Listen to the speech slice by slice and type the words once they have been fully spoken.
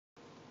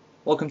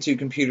Welcome to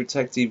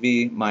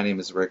ComputerTechTV. My name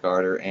is Rick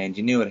Arter, and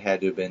you knew it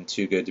had to have been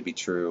too good to be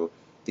true.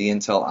 The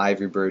Intel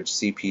Ivy Bridge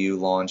CPU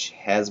launch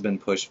has been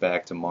pushed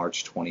back to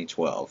March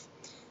 2012.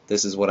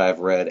 This is what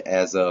I've read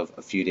as of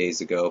a few days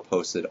ago,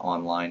 posted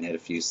online at a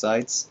few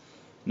sites.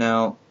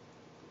 Now,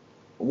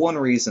 one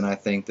reason I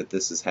think that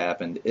this has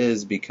happened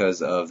is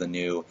because of the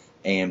new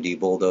AMD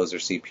Bulldozer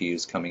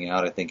CPUs coming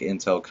out. I think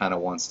Intel kind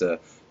of wants to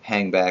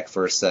hang back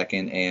for a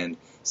second, and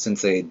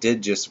since they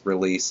did just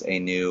release a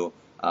new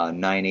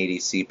 980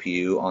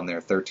 CPU on their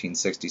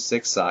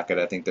 1366 socket,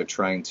 I think they're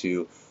trying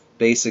to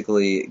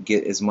basically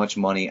get as much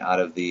money out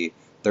of the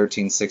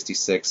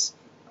 1366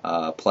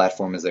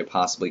 platform as they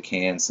possibly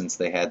can, since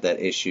they had that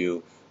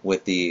issue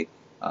with the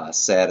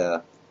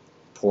SATA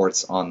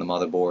ports on the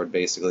motherboard,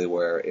 basically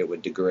where it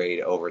would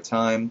degrade over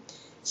time.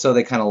 So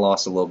they kind of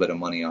lost a little bit of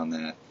money on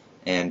that.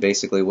 And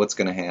basically what's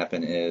going to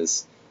happen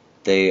is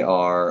they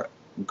are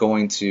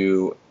going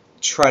to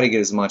try to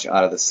get as much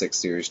out of the 6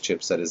 series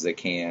chipset as they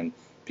can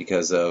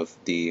because of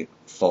the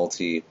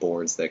faulty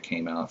boards that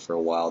came out for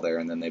a while there,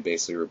 and then they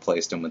basically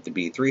replaced them with the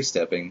B3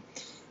 stepping.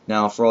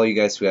 Now, for all you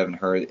guys who haven't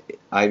heard,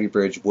 Ivy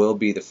Bridge will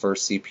be the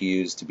first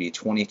CPUs to be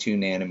 22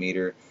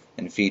 nanometer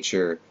and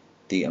feature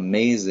the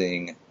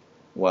amazing,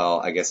 well,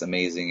 I guess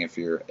amazing if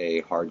you're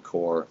a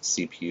hardcore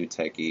CPU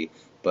techie,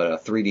 but a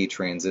 3D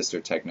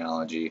transistor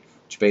technology,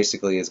 which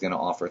basically is going to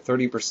offer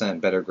 30%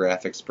 better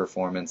graphics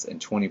performance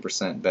and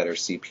 20% better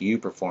CPU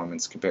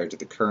performance compared to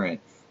the current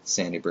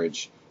Sandy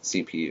Bridge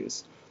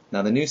CPUs.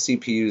 Now, the new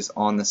CPUs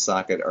on the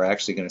socket are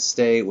actually going to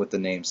stay with the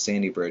name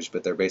Sandy Bridge,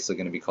 but they're basically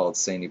going to be called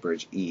Sandy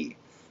Bridge E.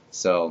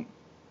 So,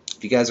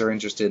 if you guys are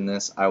interested in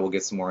this, I will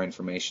get some more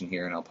information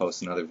here, and I'll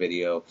post another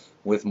video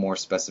with more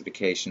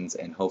specifications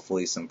and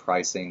hopefully some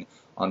pricing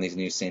on these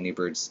new Sandy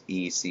Bridge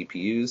E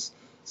CPUs.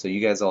 So you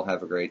guys all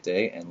have a great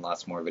day, and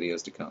lots more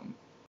videos to come.